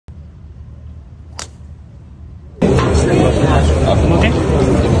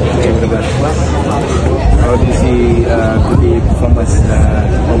the performance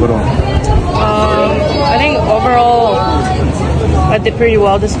overall? I think overall I did pretty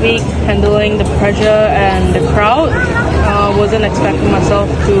well this week, handling the pressure and the crowd. Wasn't expecting myself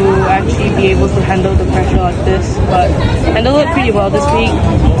to actually be able to handle the pressure like this, but handled it pretty well this week.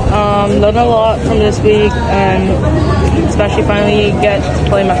 Learned a lot from this week, and especially finally get to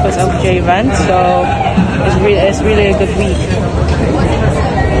play my first LPGA event, so it's really a good week.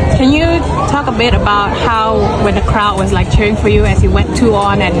 Can you talk a bit about how when the crowd was like cheering for you as you went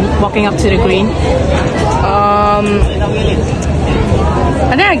 2-on and walking up to the green?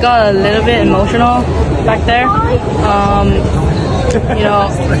 I think I got a little bit emotional back there. You know,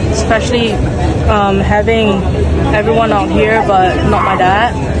 especially having everyone out here, but not my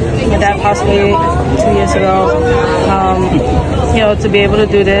dad. My dad passed away 2 years ago. You know, to be able to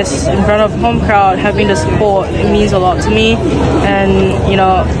do this in front of home crowd, having the support, it means a lot to me. And you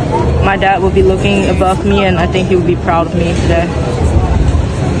know, my dad will be looking above me, and I think he will be proud of me today.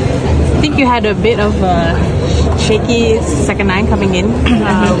 I think you had a bit of a shaky second nine coming in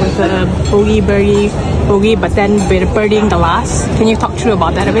with a bogey, but then birdieing the last. Can you talk through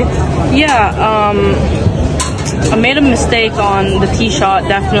about that a bit? Yeah, I made a mistake on the tee shot,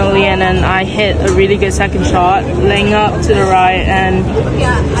 definitely, and then I hit a really good second shot, laying up to the right, and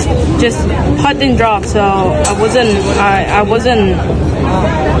just putt didn't drop. So I wasn't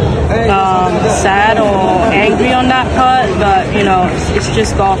sad or angry on that putt, but you know, it's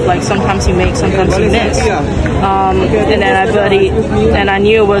just golf. Like sometimes you make, sometimes you miss. And then I birdied, and I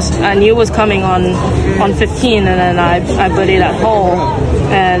knew it was coming on 15, and then I birdied that hole,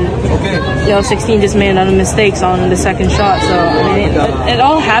 and you know, 16 just made another mistakes on the second shot. So I mean, it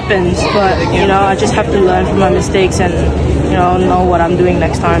all happens, but you know, I just have to learn from my mistakes and you know what I'm doing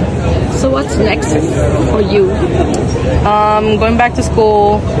next time. So what's next for you? Going back to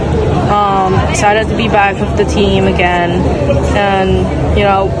school. Excited to be back with the team again, and you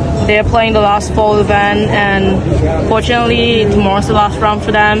know, they're playing the last fall event, and fortunately tomorrow's the last round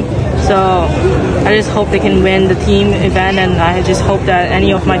for them, so I just hope they can win the team event, and I just hope that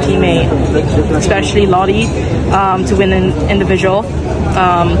any of my teammates, especially Lottie, to win an individual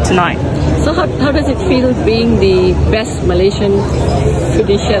tonight. So how does it feel being the best Malaysian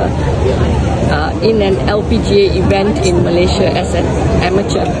finisher in an LPGA event in Malaysia as an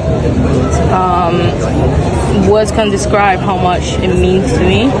amateur? Words can't describe how much it means to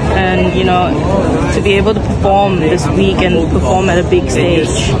me, and you know, to be able to perform this week and perform at a big stage,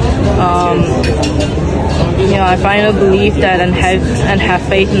 you know, I finally believe that and have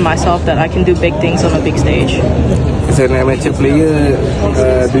faith in myself that I can do big things on a big stage. As an amateur player,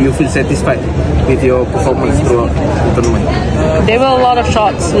 do you feel satisfied with your performance throughout the tournament? There were a lot of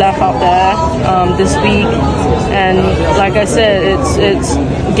shots left out there this week, and like I said, it's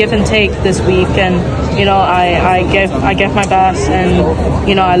give and take this week, and you know, I gave my best, and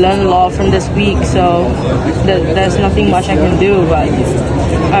you know, I learned a lot from this week, so there's nothing much I can do, but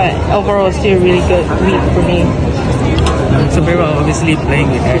overall it's still a really good week for me. So Mirabel, obviously playing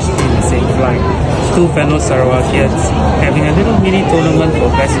with Ashley in the same flight, two fellow Sarawakians, having a little mini tournament for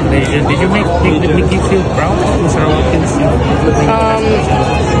Best Malaysian. Did you make you feel proud of the Sarawakians?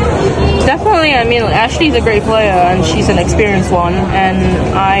 Definitely. I mean, Ashley's a great player, and she's an experienced one, and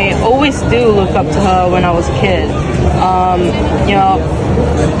I always do look up to her when I was a kid. You know,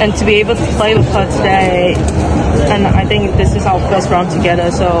 and to be able to play with her today, and I think this is our first round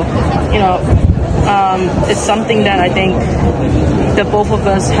together, so you know, it's something that I think that both of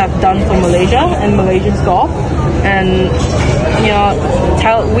us have done for Malaysia and Malaysian's golf. And you know,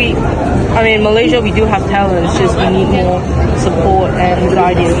 Malaysia, we do have talent. It's just we need more support and good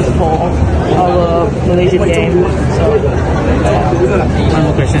ideas for our Malaysian game. So, one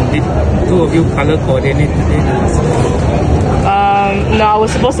more question: did two of you color coordinate today? No, I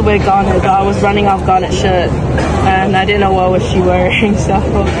was supposed to wear garnet, but I was running out of garnet shirt, and I didn't know what was she wearing. So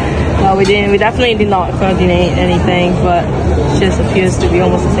no, we didn't. We definitely did not coordinate anything, but it just appears to be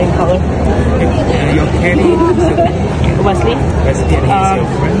almost the same color. Your caddy, Wesley, and he's your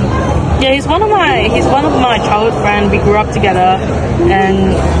friend. Yeah, he's one of my childhood friends. We grew up together,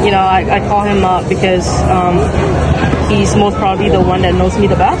 and you know, I call him up because he's most probably the one that knows me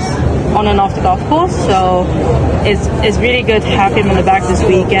the best on and off the golf course. So it's really good to have him in the back this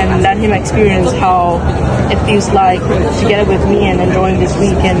week and let him experience how it feels like together with me and enjoying this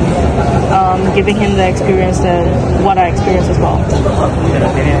week. And giving him the experience that what I experienced as well. Did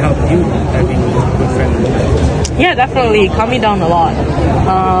it help you having a good friend? Yeah, definitely. Calm me down a lot.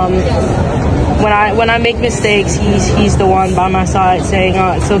 When I make mistakes, he's the one by my side saying,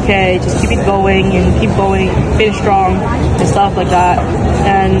 "Oh, it's okay. Just keep it going and keep going. Finish strong," and stuff like that.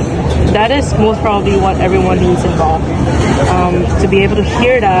 And that is most probably what everyone needs involved. To be able to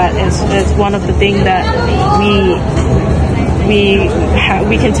hear that is one of the things that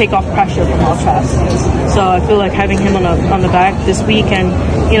we can take off pressure from our chest. So I feel like having him on the back this week, and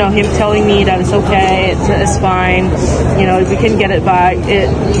him telling me that it's okay, it's fine, we can get it back.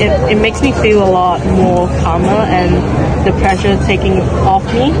 It makes me feel a lot more calmer, and the pressure taking off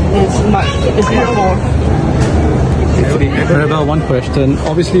me is much more. Mirabel, one question.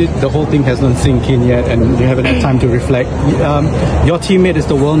 Obviously, the whole thing hasn't sunk in yet, and you haven't had time to reflect. Your teammate is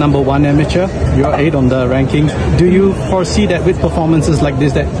the world #1 amateur. You're 8 on the rankings. Do you foresee that with performances like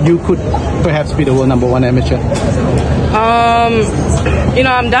this, that you could perhaps be the world #1 amateur?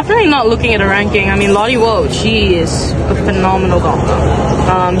 I'm definitely not looking at a ranking. I mean, Lottie Wold, she is a phenomenal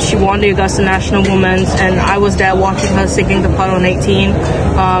golfer. She won the Augusta National Women's, and I was there watching her sinking the putt on 18.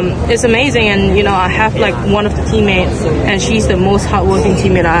 It's amazing, and I have like one of the teammates, and she's the most hardworking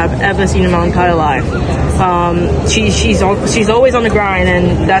teammate I've ever seen in my entire life. She's always on the grind,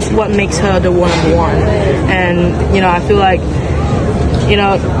 and that's what makes her the #1. And I feel like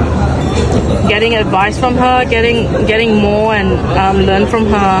getting advice from her, getting more and learn from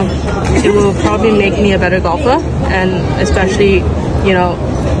her, it will probably make me a better golfer, and especially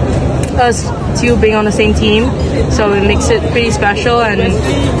us two being on the same team, so it makes it pretty special. And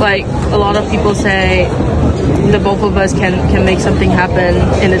like a lot of people say, the both of us can make something happen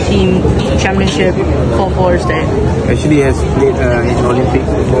in a team championship for Father's Day. Actually, he has played in Olympics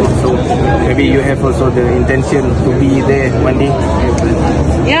before, so maybe you have also the intention to be there one day.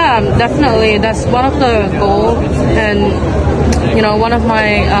 Yeah, definitely. That's one of the goals, and one of my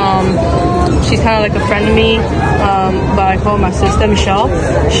she's kind of like a friend to me, but I call my sister Michelle.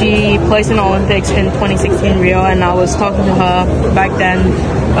 She plays in the Olympics in 2016 Rio, and I was talking to her back then,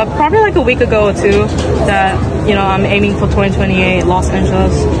 probably like a week ago or two, that I'm aiming for 2028 Los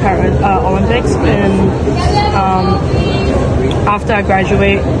Angeles Olympics, and after I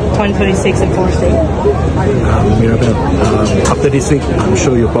graduate, 2026 at Florida State. Mirabel, after this week, I'm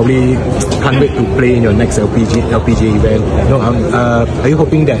sure you probably can't wait to play in your next LPGA event. Are you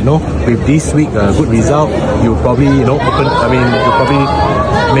hoping that with this week good result, you probably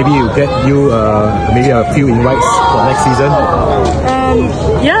maybe you get maybe a few invites for next season?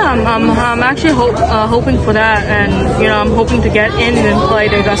 Yeah, I'm actually hoping for that, and I'm hoping to get in and play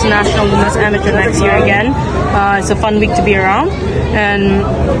the Augusta National Women's Amateur next year again. It's a fun week to be around, and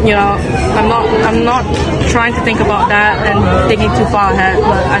I'm not trying to think about that and thinking too far ahead,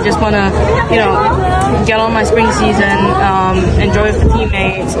 but I just want to get on my spring season, enjoy with the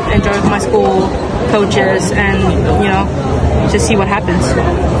teammates, enjoy with my school coaches, and just see what happens.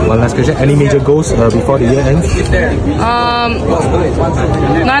 One last question: any major goals before the year ends?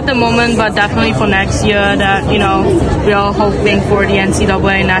 Not at the moment, but definitely for next year. That we're all hoping for the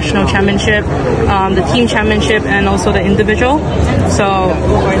NCAA National Championship, the team championship, and also the individual. So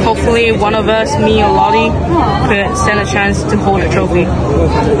hopefully one of us, me or Lottie, could stand a chance to hold the trophy.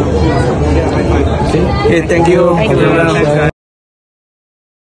 Okay, thank you. Thank you.